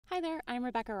Hi there, I'm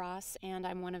Rebekkah Ross, and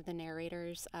I'm one of the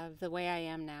narrators of The Way I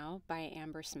Am Now by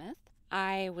Amber Smith.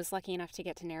 I was lucky enough to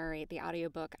get to narrate the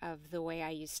audiobook of The Way I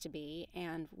Used to Be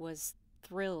and was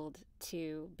thrilled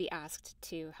to be asked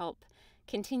to help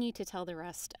continue to tell the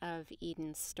rest of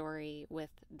Eden's story with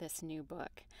this new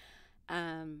book.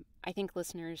 I think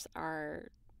listeners are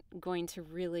going to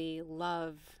really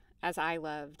love, as I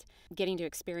loved, getting to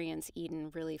experience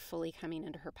Eden really fully coming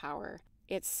into her power.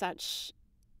 It's such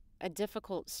a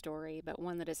difficult story, but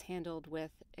one that is handled with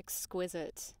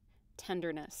exquisite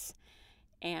tenderness.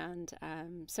 And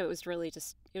so it was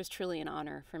truly an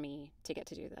honor for me to get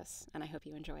to do this, and I hope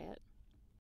you enjoy it.